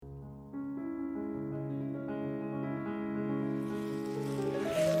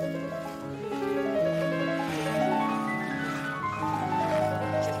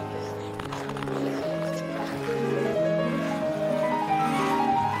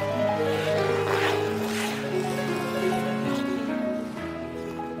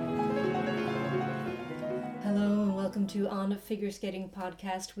to On Figure Skating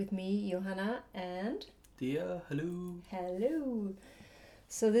Podcast with me, Johanna, and... Dia, hello. Hello.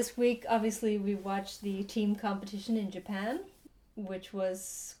 So this week, obviously, we watched the team competition in Japan, which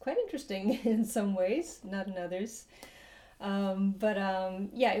was quite interesting in some ways, not in others.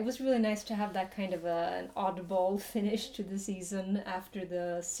 Yeah, it was really nice to have that kind of an oddball finish to the season after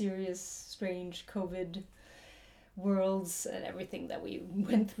the serious, strange COVID worlds and everything that we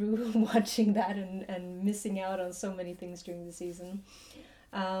went through watching that and missing out on so many things during the season.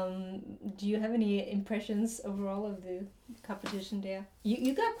 Do you have any impressions overall of the competition there?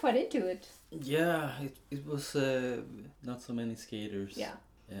 You got quite into it. Yeah, it was not so many skaters. Yeah.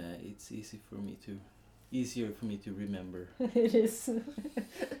 It's easier for me to remember. It is.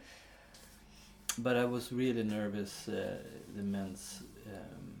 But I was really nervous. The men's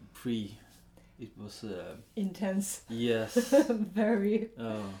free. It was intense. Yes. Very.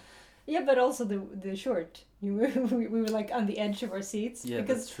 Oh. Yeah, but also the short. We were like on the edge of our seats. Yeah,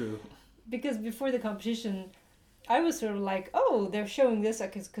 that's true. Because before the competition, I was sort of like, oh, they're showing this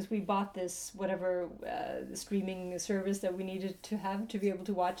because we bought this whatever streaming service that we needed to have to be able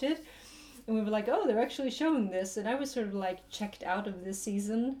to watch it, and we were like, oh, they're actually showing this, and I was sort of like checked out of this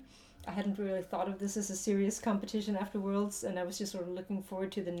season. I hadn't really thought of this as a serious competition after Worlds, and I was just sort of looking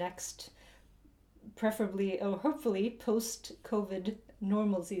forward to the next, preferably or hopefully post-COVID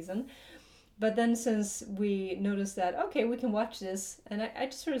normal season. But then since we noticed that, okay, we can watch this, and I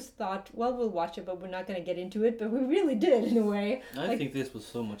just sort of thought, well, we'll watch it, but we're not going to get into it. But we really did, in a way. I think this was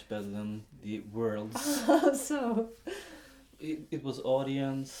so much better than the Worlds. So... It was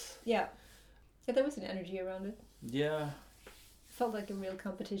audience. Yeah. Yeah, there was an energy around it. Yeah. Felt like a real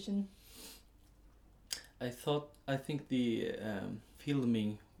competition. I think the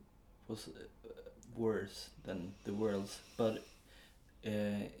filming was worse than the Worlds, but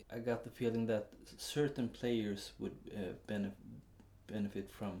I got the feeling that certain players would benefit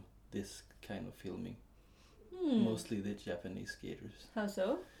from this kind of filming. Mostly the Japanese skaters. How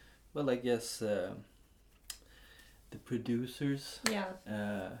so? Well, I guess the producers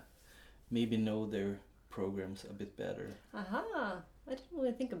maybe know their programs a bit better. Aha! I didn't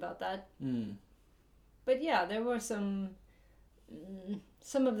really think about that. But yeah, there were some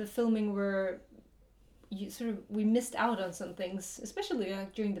of the filming where we missed out on some things, especially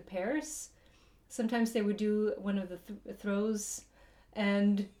like during the pairs. Sometimes they would do one of the throws,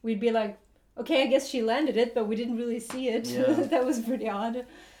 and we'd be like, okay, I guess she landed it, but we didn't really see it. Yeah. That was pretty odd.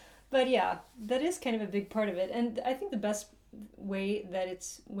 But yeah, that is kind of a big part of it. And I think the best way that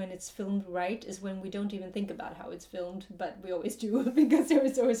when it's filmed right is when we don't even think about how it's filmed, but we always do because there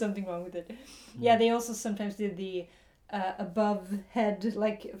is always something wrong with it. Yeah, they also sometimes did the above head,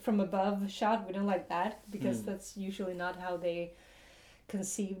 like from above shot. We don't like that because that's usually not how they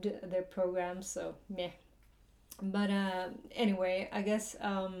conceived their programs, so meh. But anyway, I guess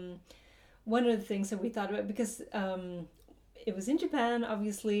one of the things that we thought about, because it was in Japan,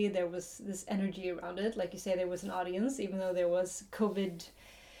 obviously there was this energy around it. Like you say, there was an audience, even though there was COVID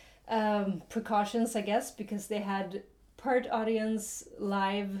precautions, I guess, because they had part audience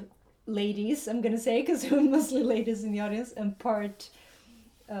live ladies, I'm gonna say, because there were mostly ladies in the audience, and part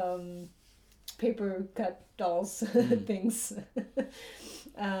paper cut dolls things.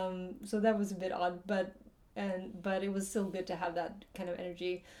 So that was a bit odd, but it was still good to have that kind of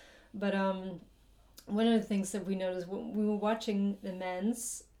energy. But one of the things that we noticed when we were watching the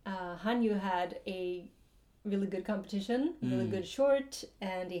men's, Hanyu had a really good competition, really good short,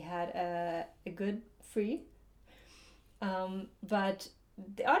 and he had a good free. But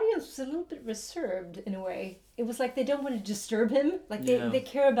the audience was a little bit reserved in a way. It was like they don't want to disturb him. Like they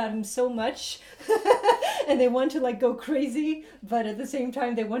care about him so much and they want to like go crazy, but at the same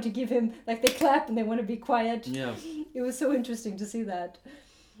time they want to give him, like they clap and they want to be quiet. Yeah. It was so interesting to see that.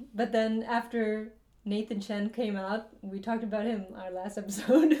 But then after Nathan Chen came out, we talked about him our last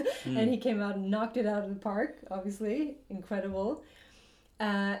episode, and he came out and knocked it out of the park, obviously. Incredible.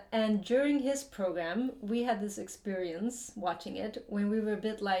 And during his program, we had this experience watching it when we were a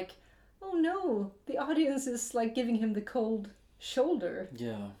bit like, oh no, the audience is like giving him the cold shoulder.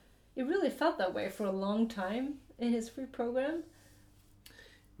 Yeah. It really felt that way for a long time in his free program.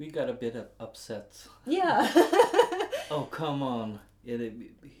 We got a bit upset. Yeah. Oh, come on.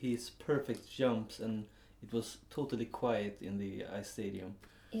 His perfect jumps, and it was totally quiet in the ice stadium.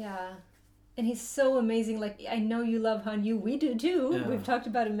 Yeah. And he's so amazing. Like, I know you love Hanyu. We do too. Yeah. We've talked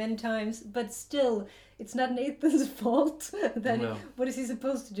about it many times. But still, it's not Nathan's fault. What is he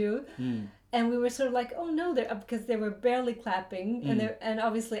supposed to do? And we were sort of like, oh no, because they were barely clapping. And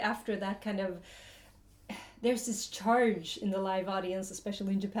obviously after that kind of there's this charge in the live audience,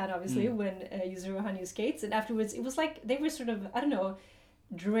 especially in Japan, obviously, when Yuzuru Hanyu skates, and afterwards it was like they were sort of, I don't know,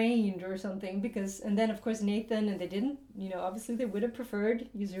 drained or something, because, and then of course Nathan, and they didn't, obviously they would have preferred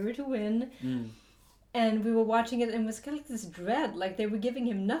Yuzuru to win. And we were watching it, and it was kind of like this dread, like they were giving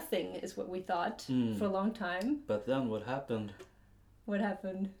him nothing, is what we thought for a long time. But then what happened? What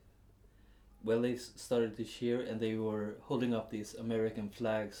happened? Well, they started to cheer, and they were holding up these American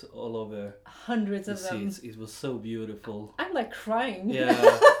flags all over hundreds the of them. seats. It was so beautiful. I'm like crying.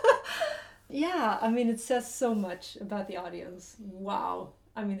 Yeah. Yeah, I mean, it says so much about the audience. Wow.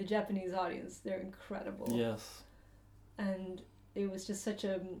 I mean, the Japanese audience, they're incredible. Yes. And it was just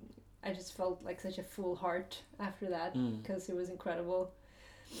I just felt like such a full heart after that, because it was incredible.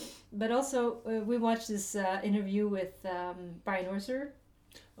 But also, we watched this interview with Brian Orser.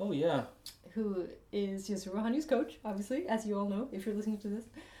 Oh, yeah. Who is Yuzuru Hanyu's coach, obviously, as you all know, if you're listening to this.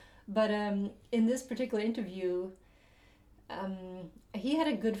 But in this particular interview, he had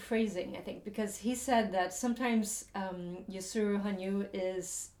a good phrasing, I think, because he said that sometimes Yuzuru Hanyu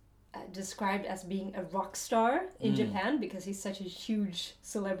is described as being a rock star in Japan, because he's such a huge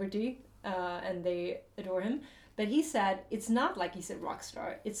celebrity and they adore him. But he said it's not like he's a rock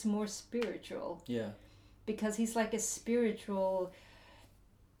star, it's more spiritual. Yeah. Because he's like a spiritual,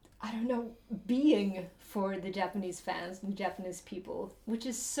 I don't know, being for the Japanese fans and Japanese people, which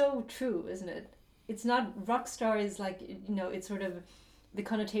is so true, isn't it? It's not, rock star is like, it's sort of, the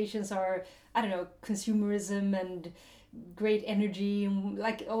connotations are, I don't know, consumerism and great energy and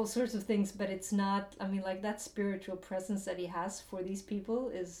like all sorts of things, but it's not, I mean, like that spiritual presence that he has for these people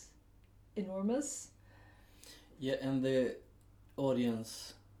is enormous. Yeah, and the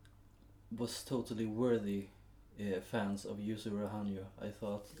audience was totally worthy fans of Yuzuru Hanyu. I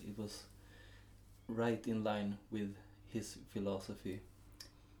thought it was right in line with his philosophy.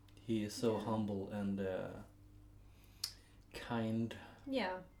 He is so humble and kind.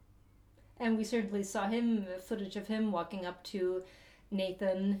 Yeah. And we certainly saw footage of him walking up to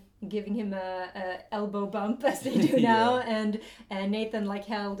Nathan, giving him a elbow bump, as they do now, and Nathan like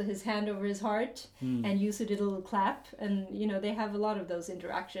held his hand over his heart, and Yusu did a little clap, and they have a lot of those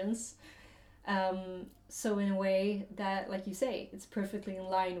interactions. So in a way that, like you say, it's perfectly in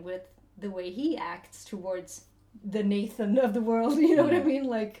line with the way he acts towards the Nathan of the world, you know what I mean?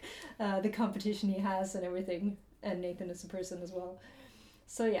 Like the competition he has and everything, and Nathan is a person as well.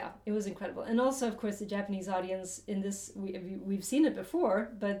 So yeah, it was incredible. And also, of course, the Japanese audience in this, we've seen it before,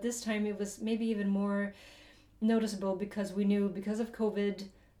 but this time it was maybe even more noticeable because we knew, because of COVID,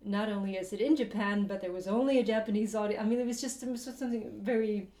 not only is it in Japan, but there was only a Japanese audience. I mean, it was something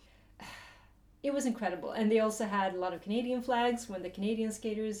very... It was incredible. And they also had a lot of Canadian flags when the Canadian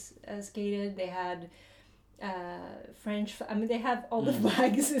skaters skated. They had French... I mean, they have all the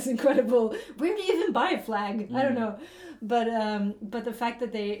flags. It's incredible. Where do you even buy a flag? I don't know. But the fact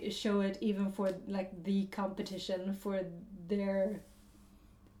that they show it even for like the competition, for their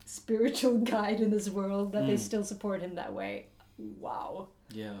spiritual guide in this world, that they still support him that way. Wow.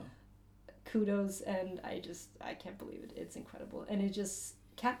 Yeah. Kudos, and I can't believe it. It's incredible. And it just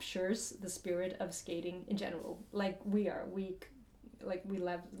captures the spirit of skating in general. Like we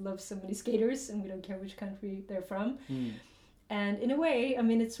love so many skaters, and we don't care which country they're from. And in a way, I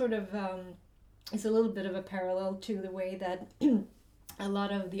mean, it's sort of it's a little bit of a parallel to the way that a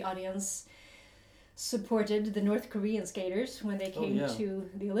lot of the audience supported the North Korean skaters when they came to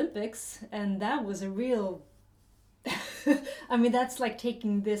the Olympics, and that was a real I mean, that's like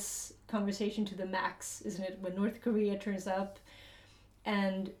taking this conversation to the max, isn't it? When North Korea turns up,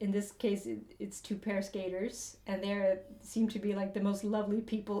 and in this case it's two pair skaters, and they seem to be like the most lovely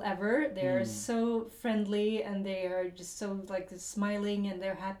people ever. They're so friendly, and they are just so like smiling, and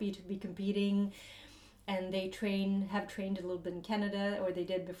they're happy to be competing, and they have trained a little bit in Canada, or they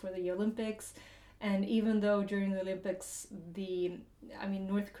did before the Olympics. And even though during the Olympics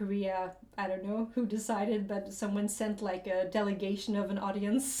North Korea, I don't know who decided, but someone sent like a delegation of an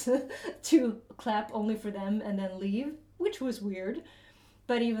audience to clap only for them and then leave, which was weird.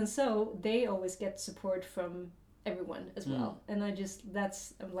 But even so, they always get support from everyone as well. And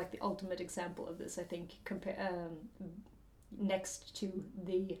that's like the ultimate example of this, I think, next to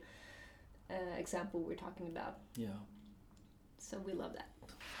the example we're talking about. Yeah. So we love that.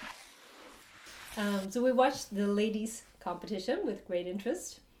 So we watched the ladies' competition with great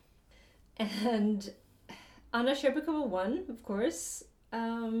interest. And Anna Shcherbakova won, of course.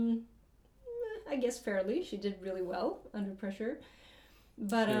 I guess fairly. She did really well under pressure.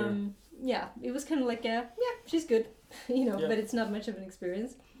 But it was kind of like she's good, but it's not much of an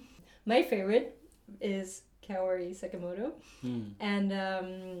experience. My favorite is Kaori Sakamoto.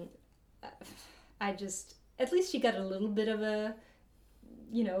 And at least she got a little bit of a,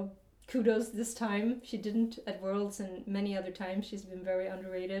 kudos this time. She didn't at Worlds, and many other times she's been very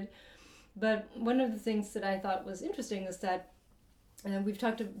underrated. But one of the things that I thought was interesting is that we've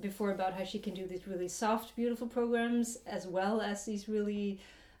talked before about how she can do these really soft, beautiful programs as well as these really,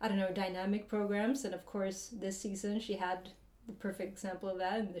 dynamic programs. And of course, this season she had the perfect example of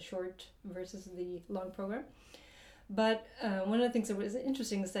that in the short versus the long program. But one of the things that was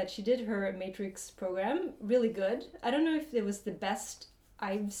interesting is that she did her Matrix program really good. I don't know if it was the best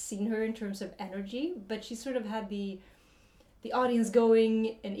I've seen her in terms of energy, but she sort of had the audience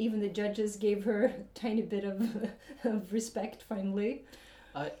going, and even the judges gave her a tiny bit of respect finally.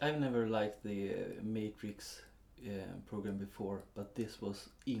 I've never liked the Matrix program before, but this was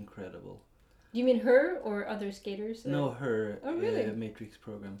incredible. You mean her or other skaters? Or? No, her really? Matrix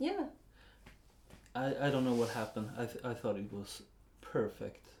program. Yeah. I don't know what happened. I thought it was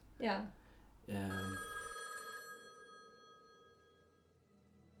perfect. Yeah.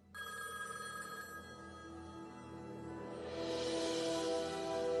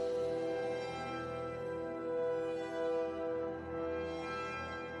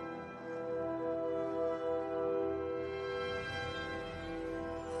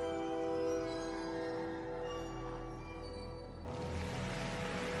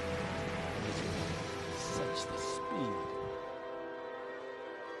 Such the speed.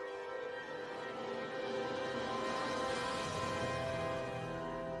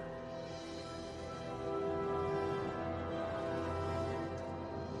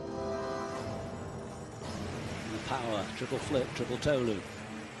 The power, triple flip, triple toe loop.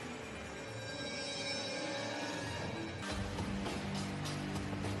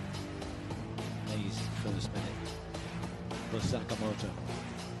 Amazing first minute for Sakamoto.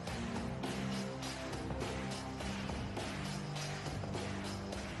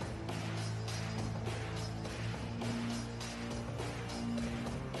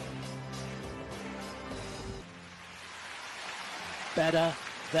 Better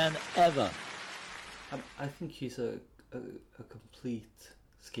than ever. I think she's a complete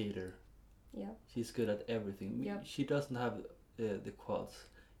skater. Yeah. She's good at everything. Yep. She doesn't have the quads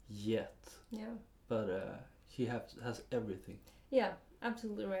yet. Yeah. But she has everything. Yeah,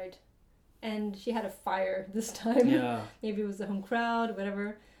 absolutely right. And she had a fire this time. Yeah. Maybe it was the home crowd,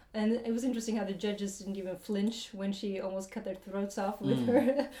 whatever. And it was interesting how the judges didn't even flinch when she almost cut their throats off with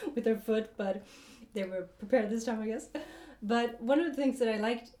her foot, but they were prepared this time, I guess. But one of the things that I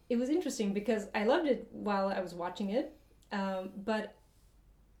liked, it was interesting because I loved it while I was watching it, but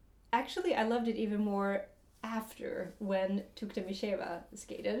actually I loved it even more after when Tuktamisheva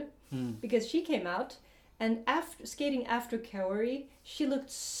skated, because she came out, and after skating after Kaori, she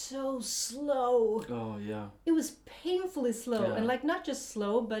looked so slow. Oh yeah. It was painfully slow, Yeah. and like not just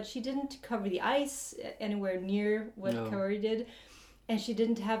slow, but she didn't cover the ice anywhere near what Kaori did. And she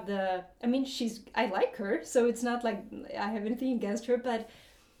didn't have I like her, so it's not like I have anything against her, but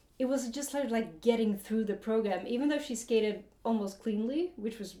it was just like getting through the program, even though she skated almost cleanly,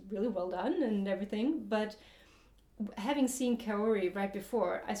 which was really well done and everything. But having seen Kaori right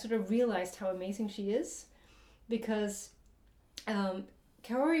before, I sort of realized how amazing she is, because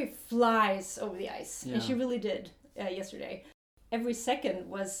Kaori flies over the ice, and she really did yesterday. Every second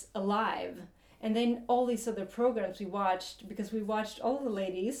was alive. And then all these other programs we watched, because we watched all the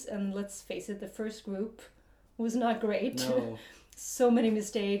ladies, and let's face it, the first group was not great. No. So many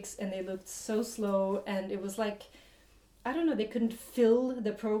mistakes, and they looked so slow, and it was like, I don't know, they couldn't fill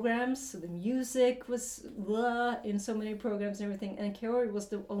the programs, so the music was blah in so many programs and everything. And Kaori was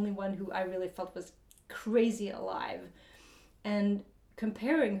the only one who I really felt was crazy alive. And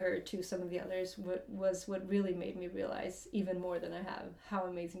comparing her to some of the others was what really made me realize, even more than I have, how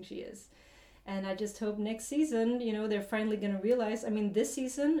amazing she is. And I just hope next season, they're finally going to realize. I mean, this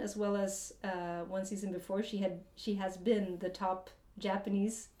season, as well as one season before, she has been the top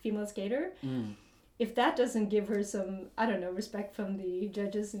Japanese female skater. If that doesn't give her some, I don't know, respect from the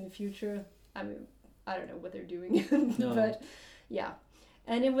judges in the future, I mean, I don't know what they're doing. No. But yeah.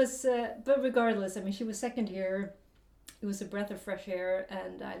 And it was, but regardless, I mean, she was second here. It was a breath of fresh air,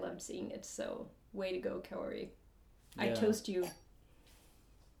 and I loved seeing it. So, way to go, Kaori. I toast you.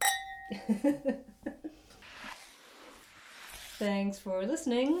 Thanks for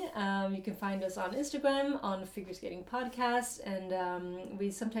listening. You can find us on Instagram on Figure Skating Podcast, and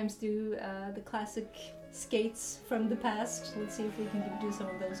we sometimes do the classic skates from the past. Let's see if we can do some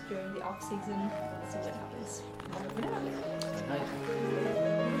of those during the off season. Let's see what happens. Bye for now.